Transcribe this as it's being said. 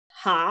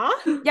吓？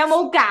有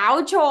冇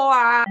搞錯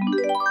啊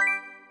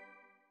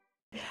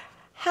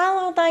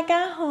？Hello，大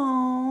家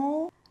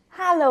好。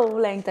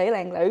Hello，靚仔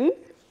靚女。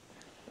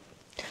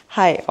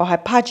係，我係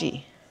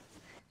Paji。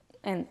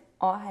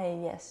我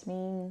係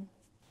Iasmin。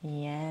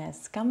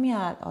Yes，今日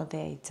我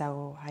哋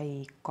就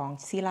係講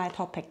師奶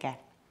topic 嘅，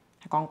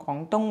係講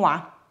廣東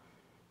話。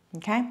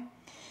OK？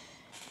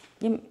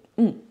因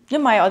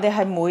為我哋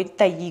係每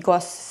第2個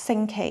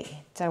星期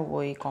就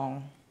會講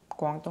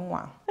廣東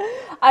話。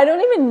I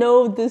don't even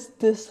know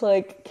this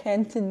like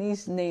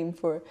Cantonese name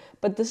for it,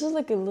 but this is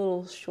like a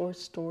little short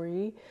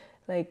story.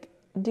 Like,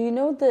 do you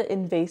know the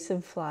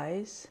invasive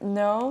flies?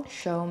 No?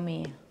 Show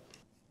me.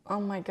 Oh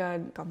my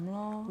god, 咁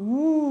咯。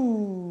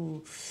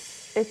Ooh.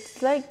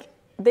 It's like,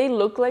 they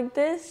look like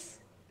this.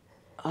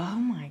 Oh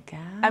my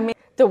god. I mean,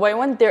 the white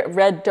one, they're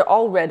red, they're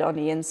all red on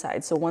the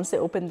inside. So once they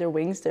open their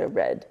wings, they're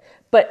red.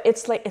 But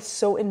it's like, it's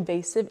so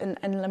invasive.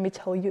 And let me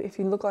tell you, if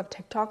you look on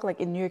TikTok, like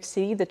in New York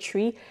City, the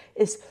tree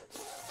is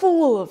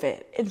full of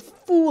it. It's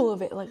full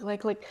of it.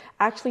 Like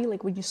actually,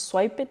 like when you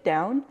swipe it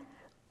down,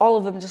 all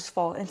of them just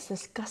fall. It's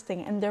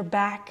disgusting. And they're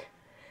back.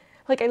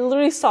 Like I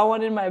literally saw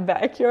one in my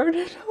backyard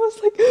and I was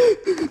like,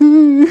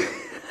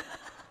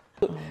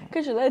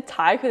 跟住咧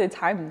踩佢哋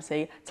踩唔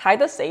死，踩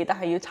得死但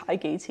係要踩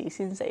幾次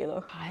先死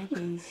咯。踩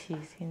幾次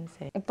先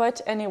死。But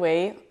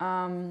anyway，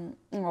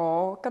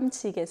我今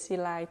次嘅師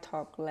奶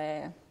talk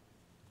咧，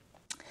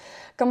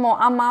咁我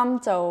啱啱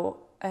就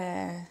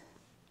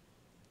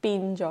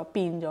變咗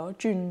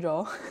轉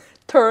咗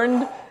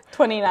 ，turned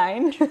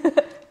 29，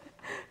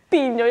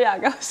變咗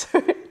29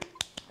歲。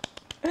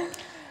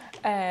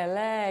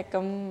咧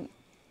咁，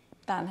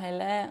但係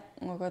咧，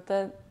我覺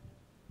得。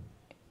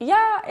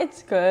Yeah,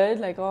 it's good.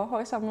 Like 我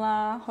開心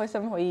啦，開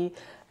心可以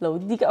老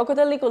啲嘅。我覺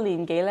得呢個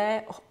年紀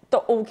咧都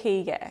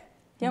OK 嘅，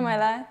因為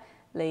咧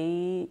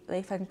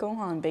你份工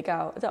可能比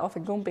較，即係我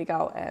份工比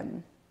較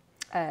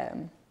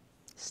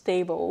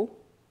stable，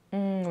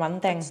穩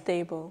定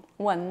stable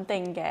穩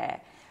定嘅，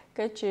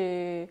跟住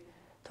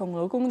同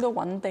老公都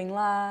穩定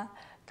啦，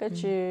跟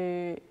住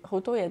好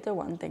多嘢都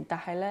穩定，但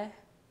係咧，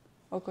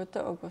我覺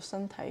得我個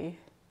身體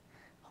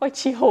開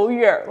始好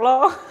弱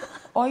咯。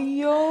哎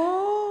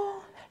唷！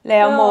你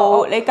有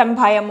冇？你近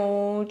排有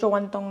冇做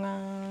運動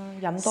啊？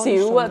飲多啲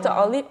水啊！少啊！就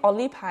我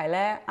呢排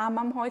咧啱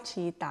啱開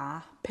始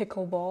打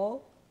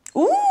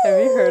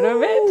pickleball。Have you heard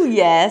of it?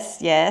 Yes,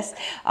 yes.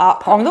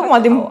 廣東話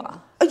點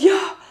啊？哎呀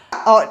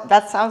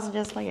！That sounds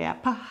just like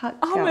匹克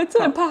球。係咪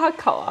真係匹克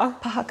球啊？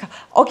匹克球，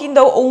我見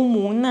到澳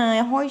門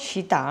啊開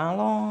始打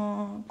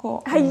咯。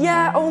係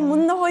啊，澳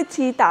門都開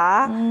始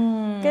打。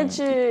跟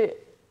住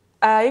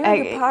應該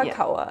叫匹克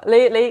球啊！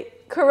你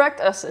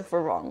correct us if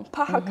we're wrong。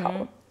匹克球。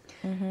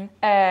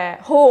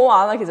好好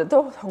玩啦，其實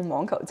都同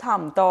網球差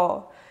唔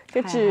多，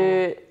跟住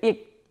亦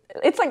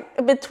it's like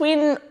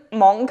between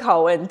網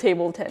球 and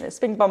table tennis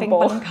乒乓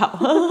波球，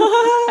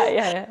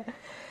係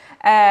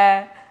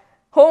啊，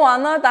好玩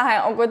啦，但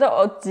係我覺得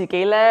我自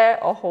己咧，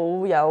我好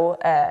有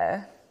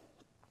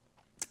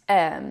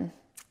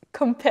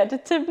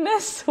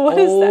competitiveness，what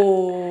is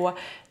that？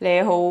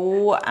你好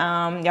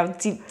有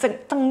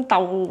爭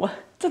鬥啊，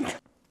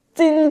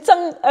戰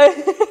爭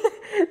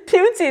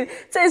挑戰，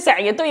即係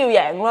成日都要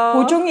贏咯。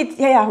好中意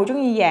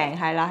贏，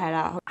係啦。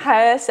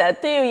係啊，成日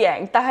都要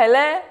贏，但係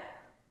咧，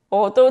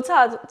我都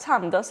差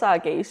唔多30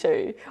幾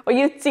歲，我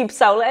要接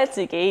受咧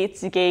自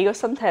己個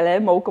身體咧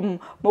冇咁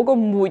活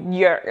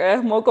躍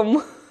啊，冇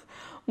咁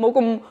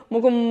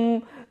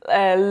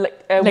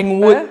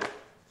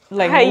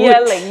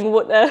靈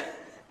活啊。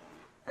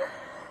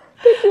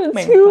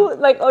跟住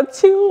我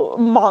超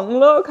猛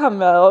咯！琴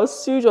日我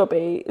輸咗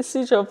俾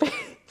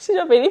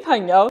啲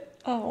朋友。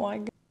Oh my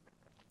god！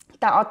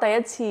但我第一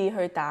次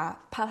去打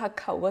匹克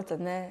球嗰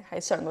陣咧，係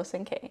上個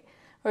星期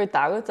去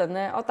打嗰陣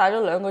咧，我打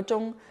咗2個鐘，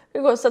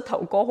呢個膝頭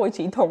哥開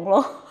始痛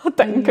咯，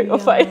頂佢個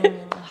肺。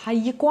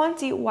係關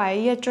節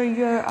位啊，最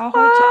弱啊，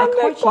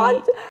開始。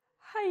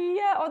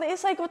係啊，我哋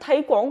細個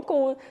睇廣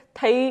告，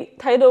睇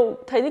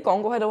啲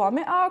廣告喺度話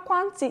咩啊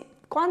關節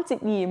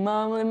炎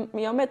啊，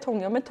有咩痛，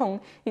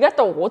而家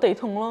到我哋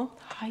痛咯。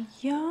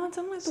係啊，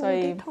真係到我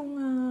哋痛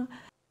啊！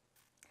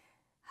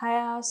係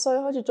啊，所以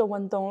開始做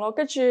運動咯。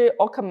跟住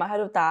我琴日喺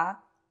度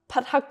打匹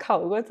克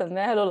球嗰陣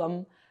咧，喺度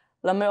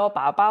諗起我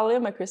爸爸咯，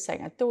因為佢成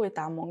日都會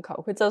打網球，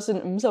佢就算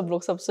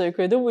50-60歲，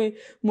佢都會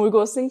每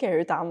個星期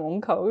去打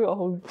網球，因為我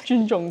好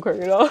尊重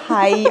佢咯。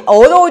係，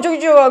我都好中意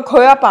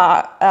佢阿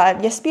爸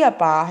Iasmin 阿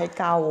爸係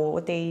教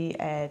我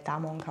哋打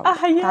網球。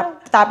係啊，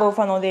大部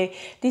分我哋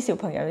啲小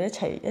朋友一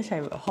齊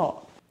學。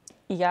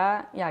而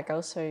家29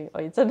歲，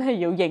我真係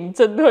要認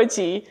真開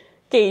始。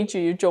記住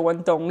要做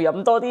運動，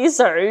飲多啲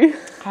水。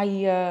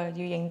係啊，要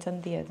認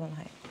真啲啊，真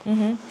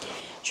係。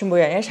全部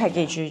人一齊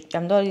記住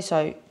飲多啲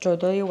水，做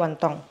多啲運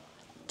動。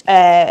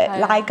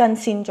拉筋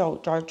先再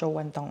做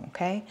運動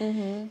 ，OK？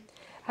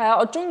 係啊，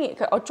我中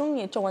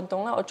意做運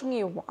動咧，我中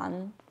意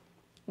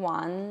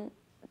玩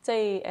即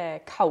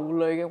係球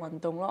類嘅運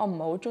動咯。我唔係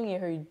好中意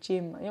去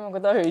gym 啊，因為我覺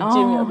得去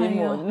gym 有啲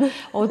悶。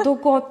我都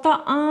覺得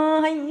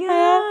啊，係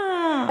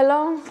啊。係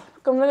咯。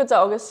咁呢個就係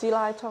我嘅師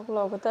奶 talk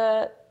咯，我覺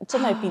得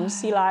真係變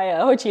師奶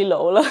啊，開始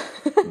老啦。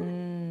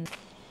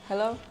係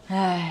咯，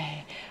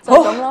唉，就係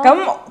咁咯。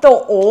咁到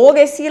我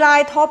嘅師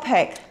奶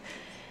topic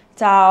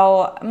就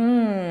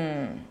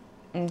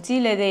唔知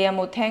你哋有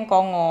冇聽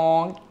講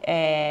我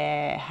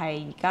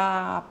係而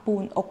家搬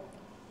屋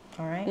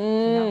 ，alright，而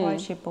家開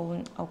始搬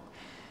屋，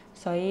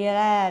所以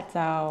咧就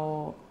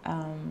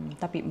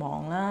特別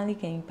忙啦呢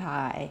幾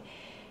排。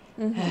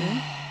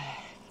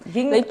已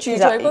經你住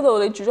喺嗰度，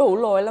你住咗好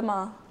耐啦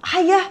嘛。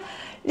係啊，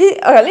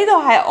呢度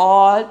係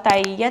我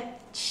第一，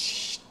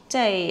即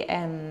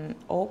係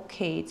我屋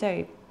企即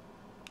係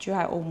住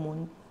喺澳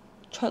門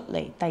出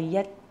嚟第一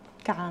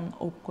間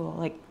屋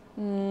咯，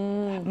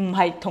唔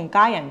係同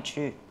家人住，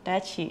第一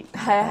次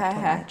同家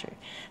人住，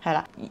係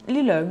啦。呢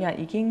2日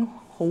已經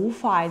好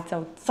快就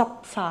執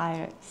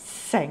晒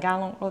成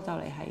間屋咯，就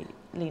嚟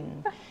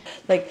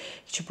係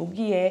全部啲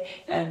嘢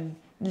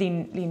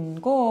連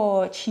嗰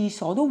個廁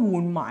所都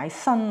換埋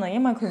新啊，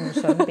因為佢唔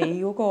想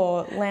俾嗰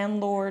個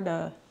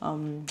landlord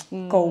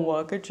告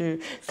啊，跟住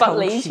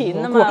罰你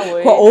錢啊嘛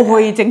會。佢話我可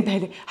以證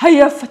明你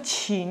係啊，罰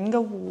錢嘅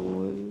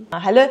會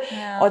係咧，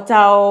我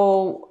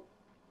就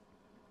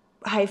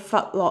係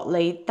佛羅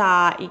里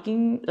達已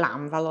經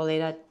南佛羅里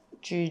達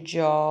住咗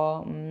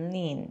5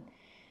年，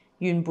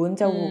原本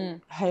就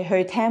係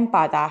去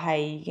Tampa， 但係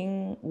已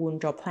經換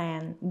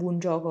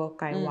咗個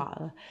計劃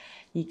啦。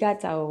而家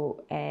就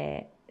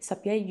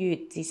11月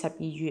至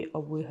12月我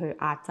會去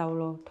亞洲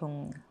咯，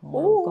同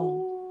我老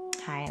公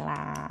係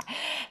啦，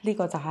呢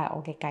個就係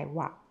我嘅計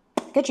劃。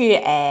跟住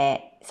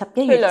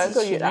11月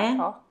之前咧，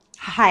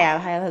係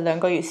啊2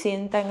個月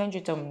先，跟住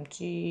就唔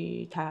知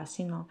睇下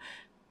先咯。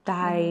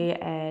但係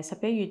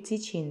11月之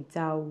前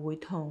就會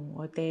同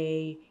我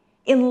哋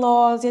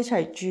in-laws 一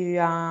齊住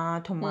啊，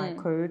同埋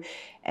佢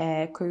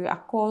阿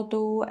哥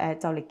都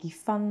就嚟結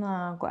婚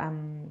啊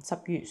，10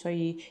月，所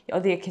以我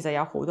哋其實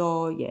有好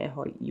多嘢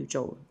要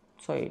做。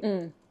所以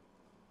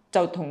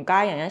就同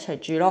家人一齊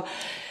住咯。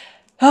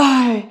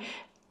唉，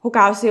好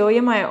搞笑，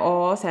因為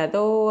我成日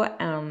都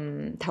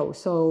投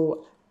訴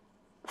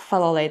佛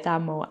羅里達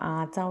冇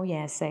亞洲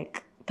嘢食，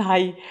但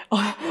係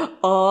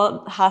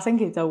我下星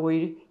期就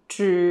會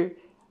住。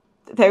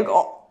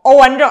我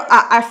揾咗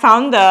I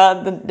found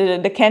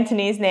the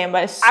Cantonese name,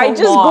 but it's so I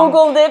just long.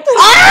 googled it.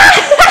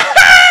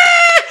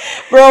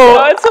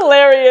 Bro, it's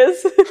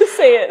hilarious.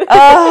 Say it.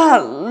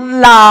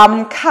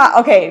 南卡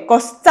OK 個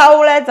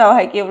州咧就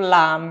係叫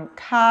南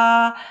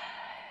卡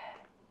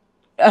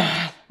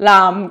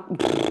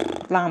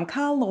南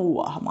卡路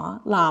啊，係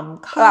嘛？南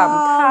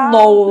卡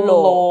路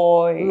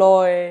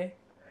內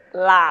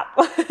納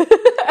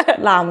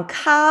南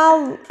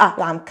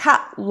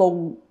卡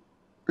路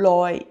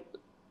內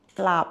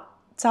納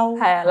州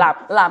係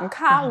啊，南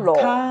卡羅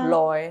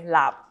內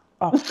納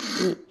哦，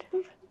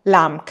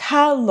南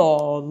卡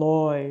羅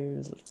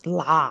內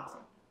納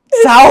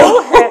州。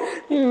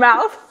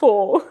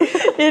Mouthful.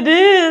 It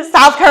is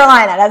South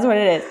Carolina. That's what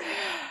it is.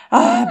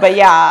 But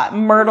yeah,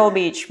 Myrtle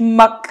Beach.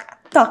 麥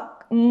德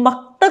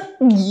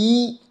爾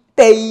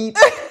地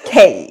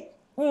奇。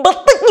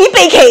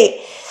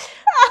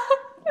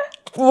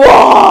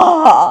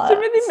哇！做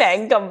咩啲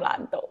名咁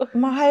難讀？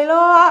咪係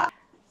咯。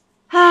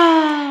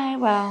唉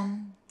 ，well,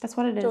 that's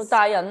what it is. 做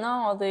大人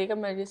啦，我哋今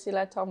日嘅師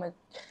奶 talk 咪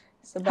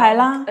係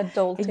啦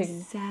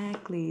adulting。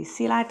 Exactly.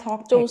 師奶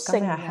talk 做今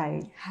日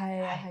係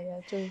係啊，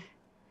做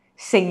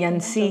成人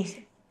事。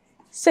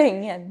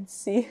成人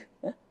事。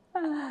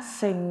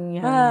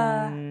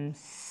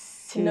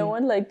No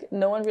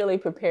one really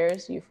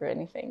prepares you for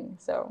anything,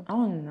 so.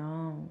 Oh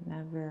no,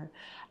 never.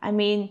 I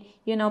mean,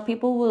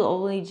 people will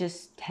only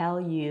just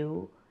tell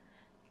you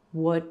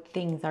what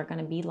things are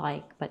gonna be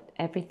like, but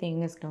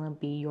everything is gonna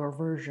be your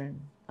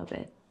version of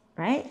it,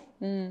 right?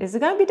 It's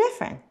gonna be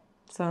different.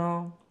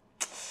 So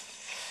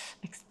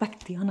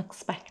expect the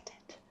unexpected.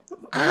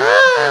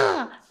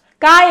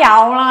 加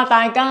油啦，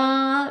大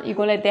家！如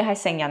果你哋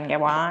係成人嘅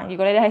話，如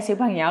果你哋係小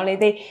朋友，你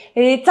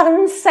哋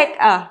珍惜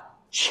啊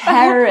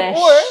 ，cherish。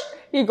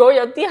如果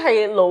有啲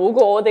係老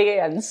過我哋嘅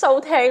人收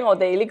聽我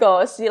哋呢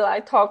個師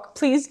奶 talk,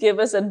 please give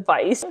us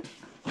advice.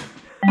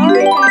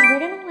 Alright guys, we're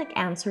gonna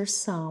answer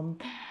some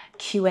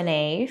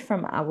Q&A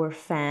from our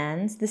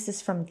fans. This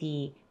is from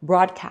the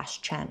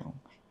broadcast channel.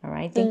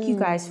 Alright, thank you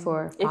guys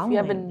for following. If you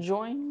haven't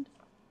joined,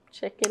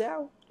 check it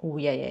out. Oh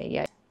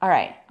yeah.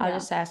 Alright, I'll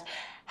just ask.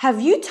 Have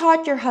you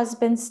taught your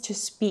husbands to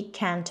speak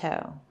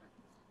canto?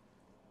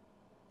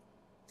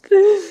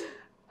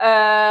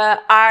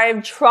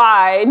 I've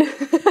tried.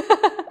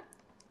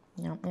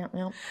 Yep.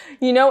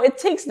 It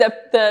takes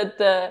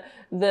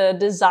the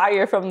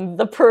desire from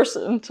the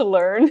person to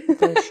learn.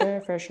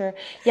 For sure.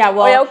 Yeah,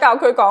 well. 我有教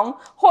佢講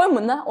開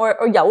門啦，我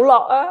有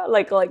落啊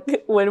like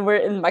when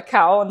we're in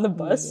Macau on the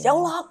bus. 有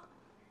落。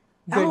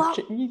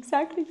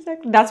Exactly.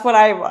 That's what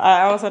I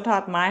also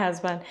taught my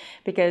husband,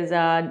 because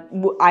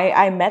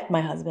I met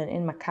my husband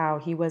in Macau.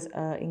 He was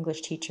an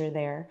English teacher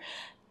there,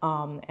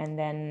 and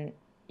then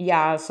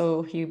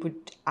so he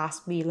would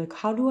ask me like,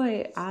 how do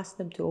I ask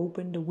them to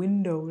open the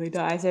window like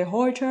that? I say,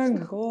 "Hoi Chang,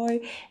 hoi,"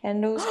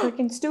 and those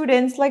freaking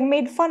students like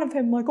made fun of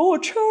him like, "Oh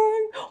Chang,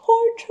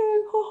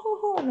 Haunting, ha ha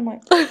ha. And I'm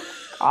like,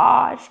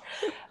 gosh.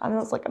 And I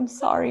was like, I'm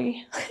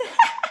sorry.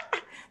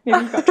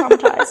 Maybe you got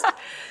traumatized.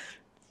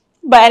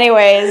 But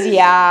anyways,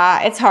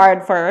 yeah, it's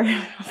hard for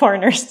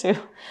foreigners to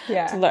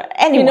learn.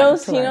 Anyone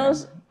he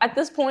knows. At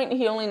this point,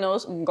 he only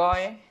knows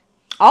ngoy.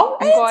 Oh,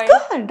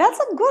 it's good. That's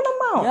a good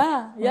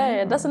amount.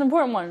 Yeah. That's an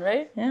important one,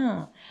 right?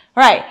 Yeah.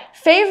 Right.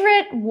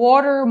 Favorite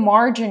water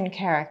margin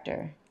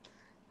character?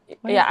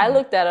 I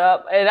looked that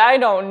up, and I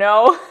don't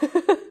know.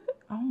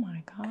 Oh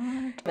my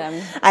god.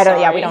 I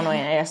don't. Yeah, we don't know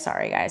yet.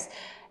 Sorry, guys.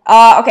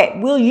 Okay.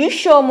 Will you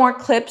show more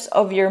clips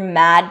of your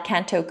mad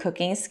canto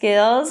cooking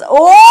skills?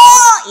 Oh,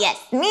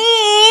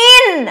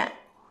 Iasmin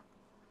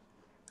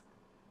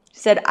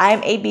said,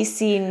 "I'm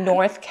ABC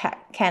North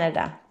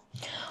Canada."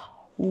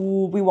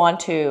 Ooh, we want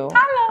to.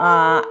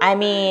 Hello. I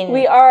mean,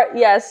 we are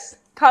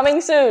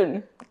coming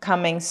soon.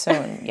 Coming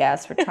soon.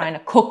 Yes, we're trying to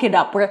cook it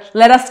up.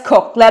 Let us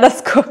cook. Let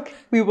us cook.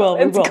 We will.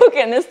 It's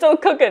cooking. It's still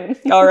cooking.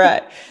 All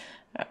right.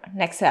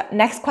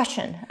 Next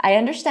question. I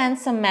understand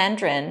some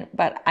Mandarin,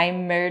 but I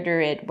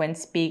murder it when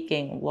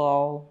speaking.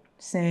 Lol.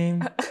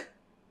 Same.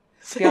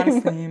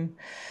 Same.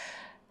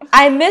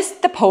 I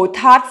missed the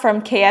potat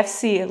from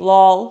KFC.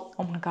 Lol.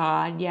 Oh my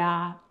god.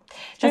 Yeah.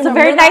 That's a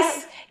very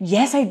nice.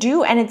 Yes, I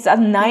do. And it's a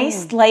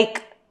nice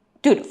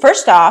dude.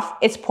 First off,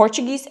 it's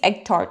Portuguese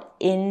egg tart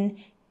in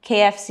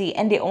KFC,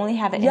 and they only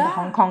have it in the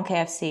Hong Kong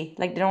KFC.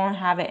 Like, they don't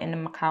have it in the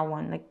Macau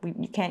one. Like,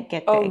 you can't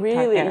get the egg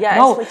tart there. Yeah,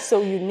 no. It's like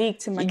so unique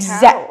to Macau.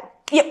 Exactly.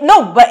 Yeah,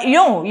 no, but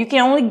you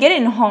can only get it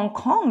in Hong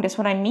Kong. That's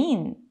what I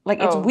mean. Like,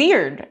 it's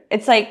weird.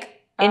 It's like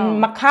in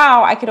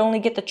Macau, I could only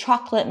get the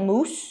chocolate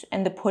mousse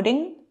and the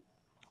pudding.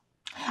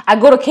 I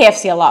go to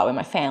KFC a lot with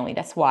my family.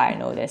 That's why I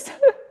know this.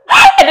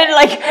 And then,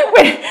 like,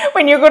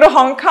 when you go to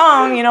Hong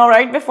Kong, you know,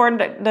 right before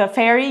the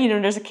ferry, you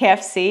know, there's a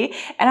KFC.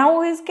 And I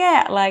always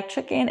get, like,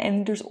 chicken,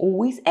 and there's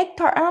always egg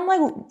tart. And I'm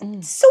like,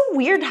 it's so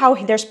weird how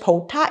there's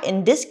potat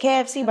in this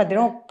KFC, but they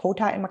don't have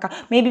potat in Macau.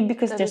 Maybe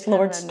because there's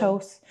Lord's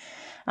toast.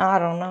 I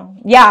don't know.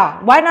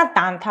 Yeah, why not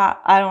tan tat?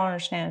 I don't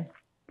understand.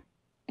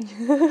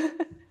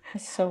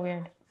 It's so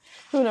weird.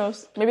 Who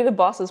knows? Maybe the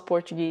boss is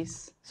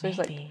Portuguese. So he's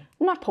like,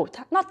 not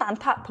potat, not tan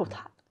tat,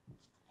 potat.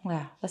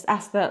 Yeah, let's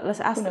ask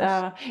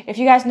if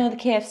you guys know the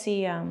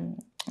KFC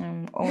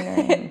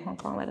owner in Hong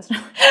Kong, let us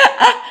know.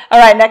 All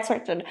right, next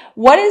question.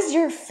 What is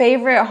your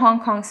favorite Hong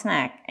Kong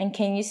snack? And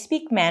can you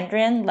speak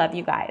Mandarin? Love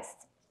you guys.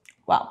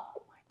 Well,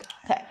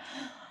 okay.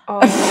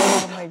 Oh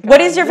my god. What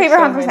is your favorite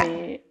Hong Kong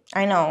snack?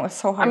 I know, it's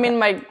so hard. I mean,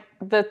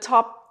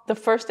 the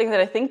first thing that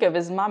I think of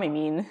is Mami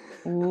Mean.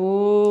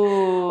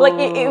 Ooh. Like,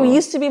 it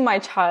used to be my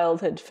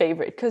childhood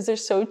favorite because they're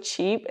so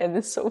cheap and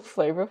it's so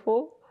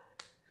flavorful.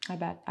 I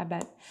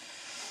bet.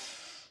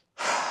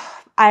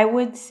 I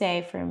would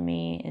say for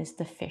me is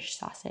the fish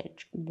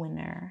sausage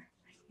winner.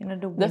 You know,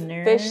 the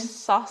winner. The fish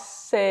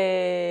sausage.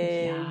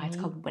 Yeah, it's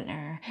called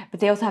winner. But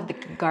they also have the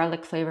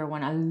garlic flavor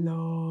one. I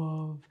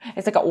love.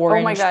 It's like an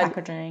orange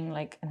packaging.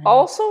 Like.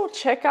 Also,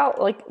 check out,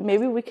 like,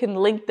 maybe we can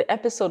link the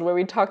episode where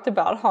we talked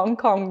about Hong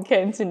Kong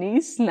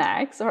Cantonese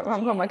snacks or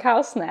Hong Kong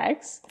Macau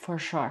snacks. For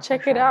sure.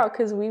 Check it out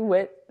because we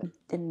went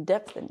in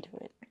depth into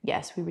it.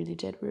 Yes, we really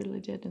did.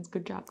 It's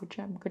good job.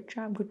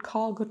 Good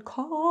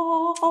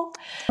call.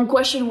 Our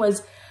question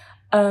was,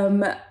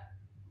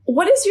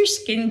 what is your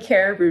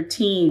skincare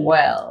routine?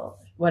 Well,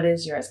 what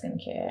is your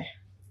skincare?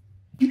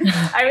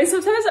 I mean,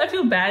 sometimes I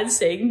feel bad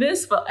saying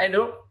this, but I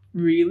don't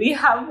really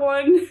have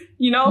one,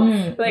 you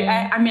know?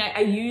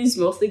 I use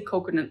mostly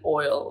coconut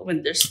oil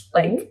when there's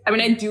I mean,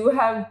 I do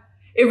have,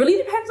 it really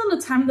depends on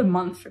the time of the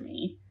month for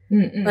me.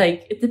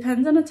 Like, it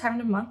depends on the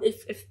time of the month.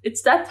 If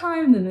it's that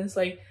time, then it's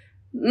like,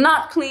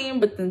 not clean,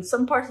 but then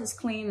some parts is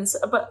clean.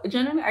 But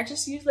generally, I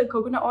just use like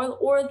coconut oil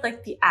or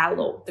like the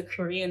aloe, the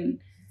Korean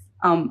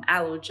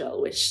aloe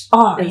gel, which is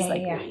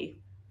really,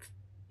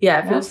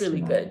 it feels really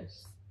good.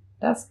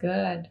 That's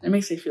good. It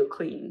makes me feel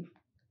clean.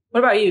 What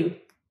about you?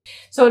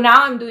 So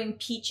now I'm doing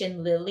peach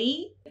and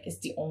lily. It's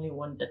the only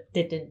one that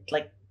didn't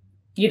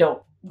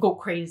go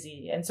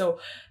crazy. And so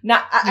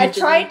now I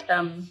tried.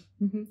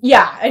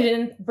 Yeah, I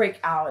didn't break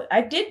out.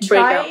 I did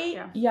try.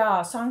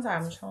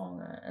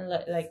 And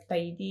like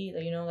Tahiti,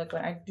 you know, like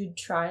when I did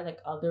try like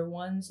other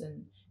ones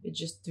and it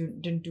just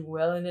didn't do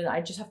well, and then I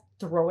just have to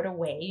throw it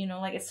away. You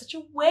know, like it's such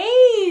a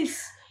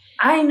waste.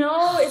 I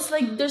know, it's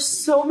like there's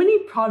so many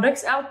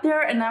products out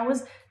there, and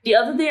the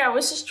other day I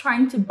was just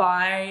trying to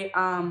buy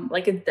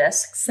like a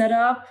desk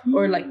setup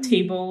or like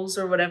tables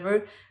or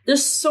whatever.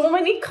 There's so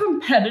many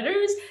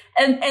competitors,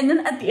 and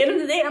then at the end of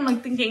the day I'm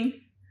like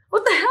thinking,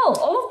 what the hell?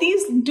 All of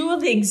these do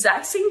the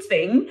exact same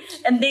thing,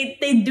 and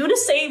they do the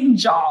same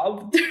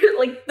job.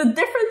 Like, the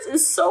difference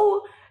is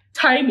so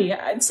tiny.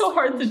 It's so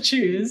hard to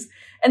choose.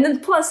 And then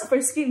plus for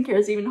skincare,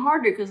 it's even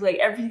harder because like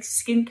every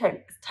skin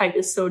type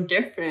is so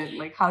different.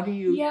 Like, how do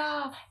you?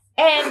 Yeah,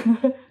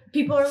 and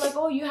people are like,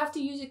 oh, you have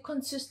to use it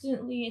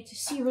consistently to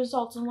see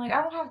results. I'm like,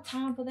 I don't have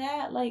time for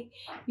that. Like,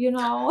 you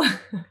know,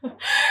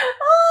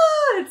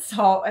 it's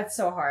so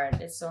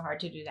hard. It's so hard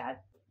to do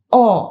that.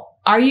 Oh,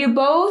 are you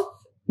both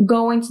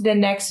going to the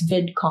next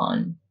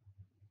VidCon?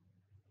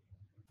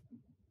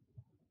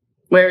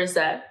 Where is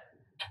that?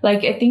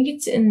 Like, I think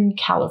it's in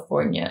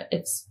California.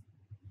 It's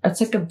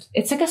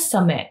like a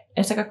summit.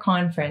 It's like a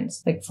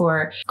conference, like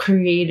for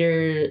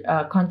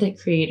content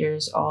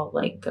creators all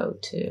like go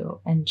to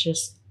and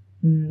just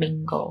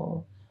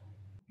mingle.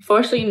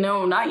 Fortunately,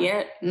 no, not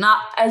yet.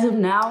 Not as of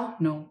now,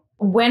 no.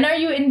 When are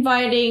you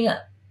inviting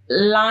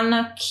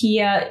Lana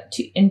Kia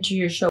into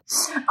your show?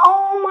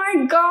 Oh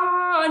my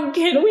god,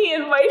 can we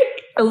invite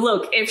her?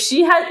 Look, if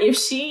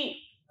she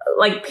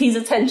like pays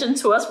attention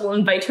to us, we'll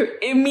invite her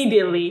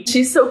immediately.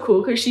 She's so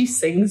cool because she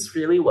sings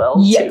really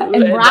well too.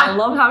 And rap. I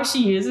love how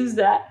she uses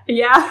that.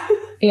 Yeah.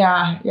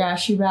 Yeah,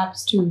 she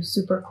raps too.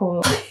 Super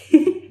cool.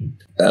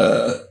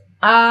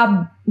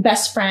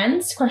 Best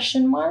friends?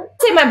 Question mark.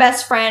 I'd say my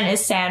best friend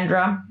is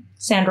Sandra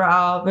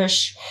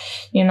Alves.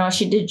 You know,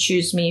 she did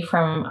choose me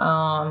from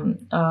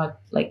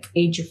like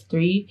age of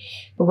 3.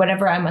 But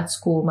whenever I'm at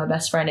school, my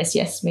best friend is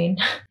Iasmin.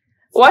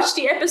 Watch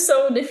the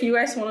episode if you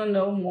guys want to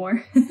know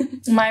more.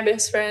 My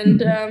best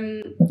friend,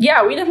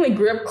 yeah, we definitely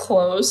grew up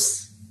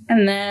close.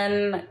 And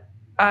then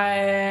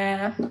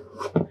I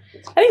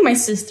think my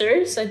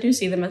sisters, I do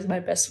see them as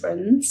my best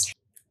friends.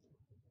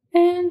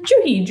 And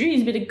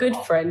Juhi's been a good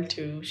friend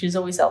too. She's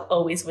always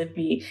with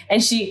me.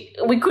 And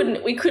we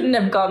couldn't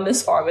have gone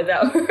this far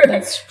without her.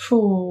 That's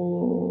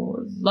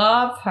true.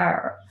 Love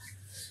her.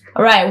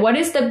 All right, what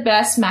is the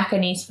best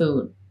Macanese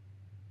food?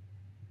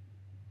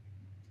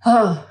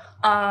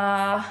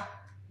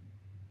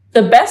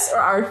 The best or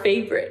our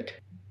favorite?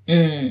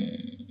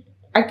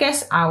 I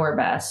guess our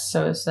best.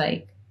 So it's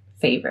like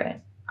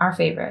favorite. Our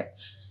favorite.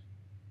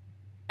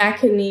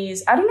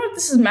 Macanese. I don't know if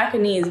this is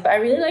Macanese, but I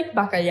really like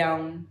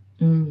bacalhau.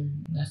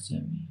 That's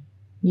yummy.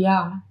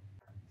 Yeah.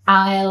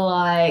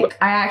 I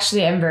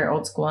actually am very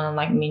old school and I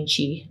like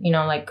minchi. You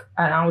know, like,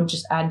 and I would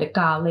just add the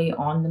kale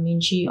on the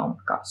minchi. Oh my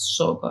god,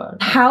 so good.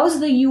 How's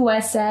the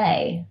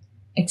USA?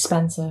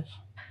 Expensive.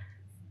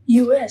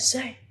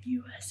 USA.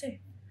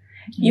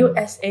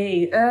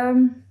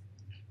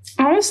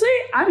 Honestly,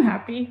 I'm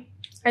happy.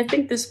 I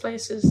think this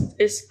place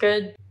is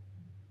good.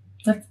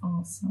 That's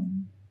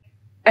awesome.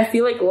 I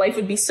feel like life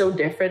would be so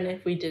different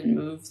if we didn't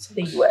move to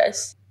the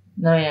US.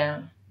 No,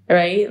 yeah.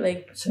 Right?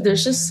 Like,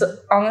 there's just,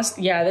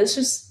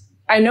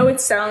 I know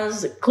it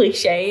sounds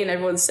cliche and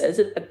everyone says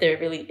it, but there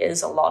really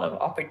is a lot of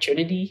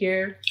opportunity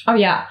here. Oh,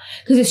 yeah.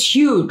 Because it's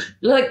huge.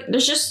 Like,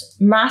 there's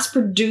just mass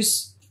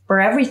produced for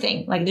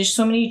everything. Like, there's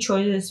so many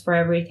choices for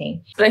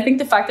everything. But I think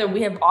the fact that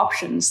we have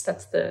options,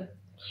 that's the...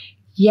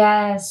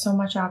 Yes, so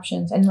much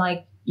options. And,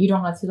 like, you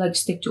don't have to, like,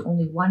 stick to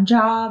only one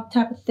job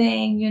type of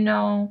thing, you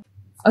know?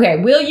 Okay,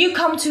 will you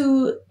come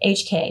to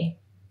HK?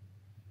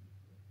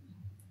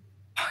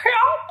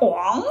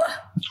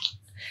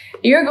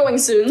 You're going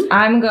soon.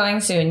 I'm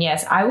going soon,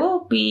 yes. I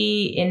will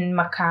be in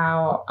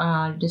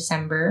Macau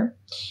December.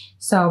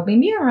 So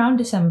maybe around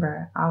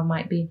December, I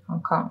might be in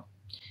Hong Kong.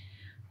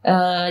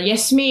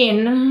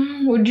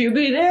 Iasmin, would you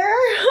be there?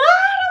 That'd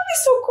be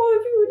so cool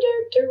if you were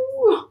there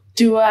too.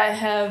 Do I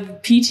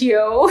have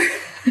PTO?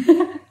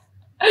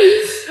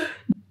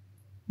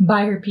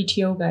 Buy her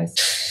PTO,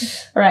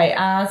 guys. All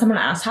right, someone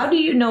asked, how do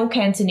you know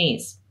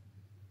Cantonese?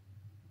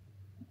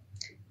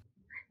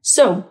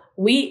 So,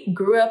 we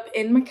grew up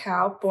in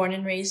Macau, born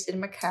and raised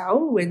in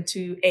Macau, went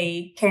to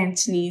a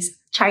Cantonese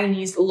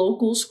Chinese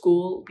local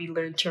school. We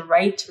learned to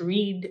write,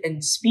 read,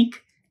 and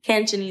speak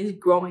Cantonese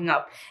growing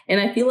up. And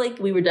I feel like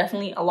we were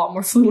definitely a lot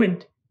more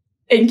fluent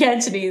in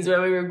Cantonese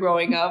when we were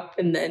growing up.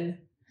 And then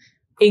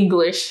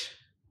English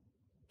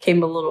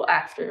came a little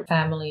after.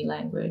 Family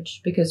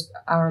language, because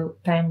our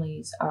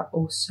families are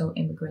also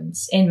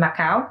immigrants in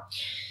Macau.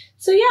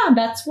 So yeah,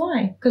 that's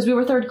why. Because we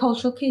were third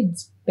cultural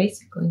kids,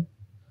 basically.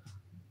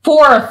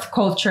 Fourth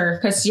culture,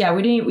 because yeah,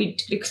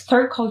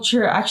 third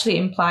culture actually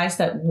implies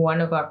that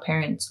one of our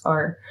parents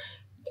are,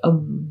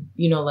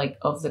 you know, like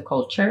of the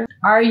culture.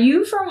 Are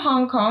you from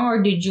Hong Kong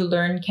or did you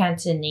learn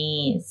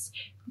Cantonese?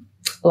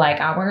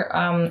 Like our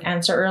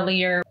answer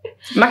earlier.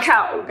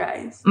 Macau,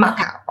 guys.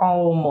 Macau.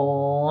 Oh,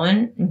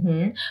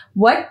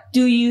 What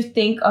do you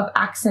think of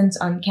accents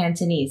on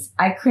Cantonese?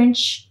 I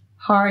cringe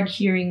hard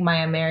hearing my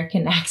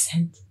American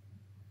accent.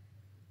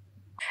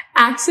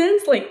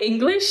 Accents like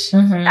English?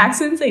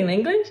 Accents in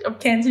English of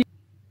Cantonese?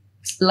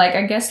 Like,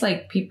 I guess,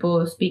 like,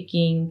 people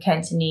speaking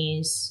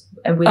Cantonese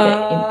with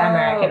an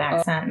American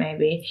accent,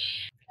 maybe.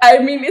 I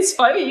mean, it's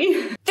funny.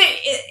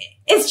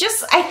 It's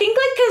just, I think,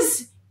 like,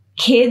 because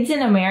kids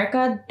in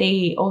America,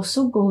 they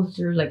also go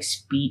through, like,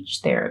 speech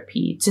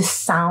therapy to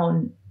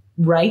sound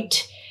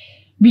right.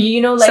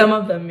 You know, like... Some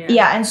of them, yeah.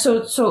 Yeah, and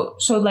so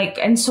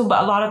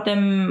but a lot of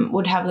them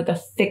would have, like, a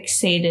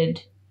fixated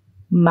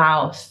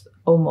mouth,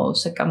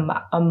 almost, like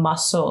a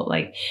muscle,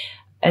 like...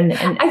 And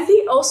I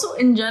think also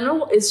in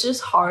general, it's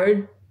just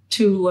hard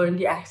to learn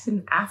the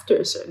accent after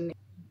a certain age.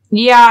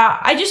 Yeah,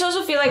 I just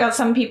also feel like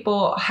some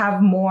people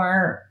have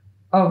more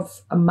of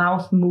a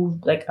mouth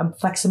move, like a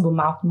flexible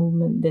mouth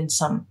movement than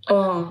some.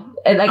 And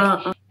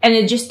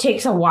it just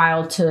takes a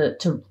while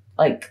to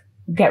like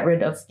get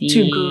rid of the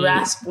to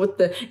grasp what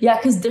the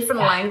because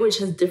different language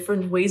has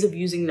different ways of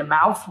using the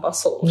mouth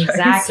muscle.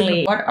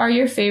 Exactly. What are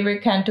your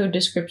favorite canto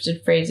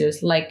descriptive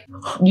phrases like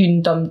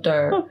yun dum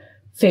der,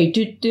 fei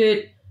tut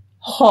tut,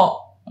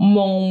 hot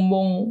mong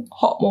mong,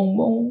 hot mong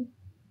mong?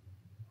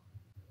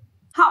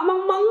 Hot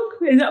mong mong?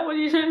 Is that what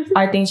you're trying to say?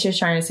 I think she's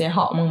trying to say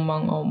hot mong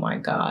mong. Oh my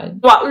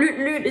god. Wow,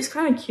 lute is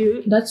kind of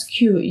cute. That's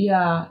cute.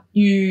 Yeah.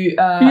 You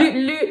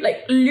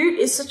lute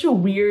is such a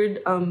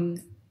weird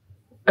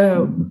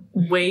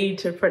way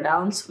to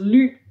pronounce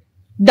lute.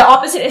 The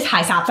opposite is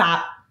hai sap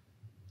sap.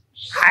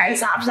 Hai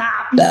sap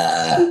sap.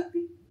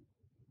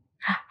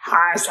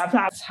 Hai sap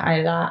sap.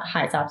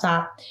 Hai sap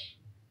sap.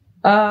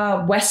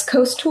 West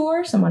Coast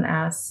tour. Someone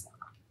asked.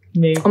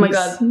 Maybe. Oh my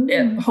god.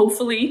 Yeah.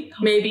 Hopefully.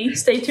 Maybe.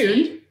 Stay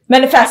tuned.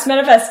 Manifest.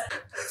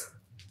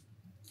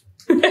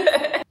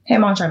 Hey,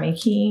 Mom, Hey,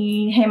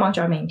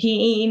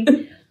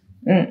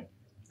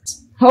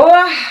 Oh,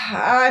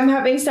 I'm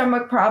having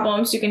stomach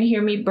problems. You can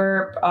hear me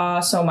burp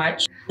so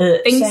much.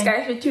 Thanks,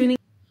 guys, for tuning.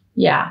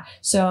 Yeah.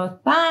 So,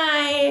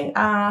 bye.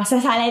 Bye bye.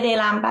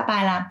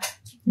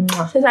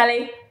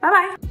 Bye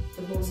bye.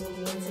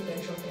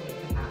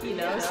 You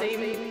know,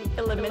 same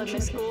elementary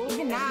school.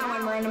 Even now,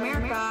 when we're in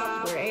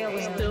America, we're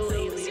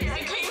aliens. I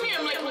came here,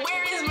 I'm like,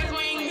 where is my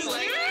wings?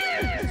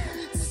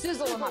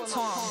 Sizzle in my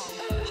tongue.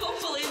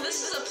 Hopefully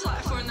this is a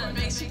platform that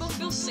makes people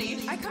feel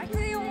safe. I come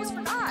pretty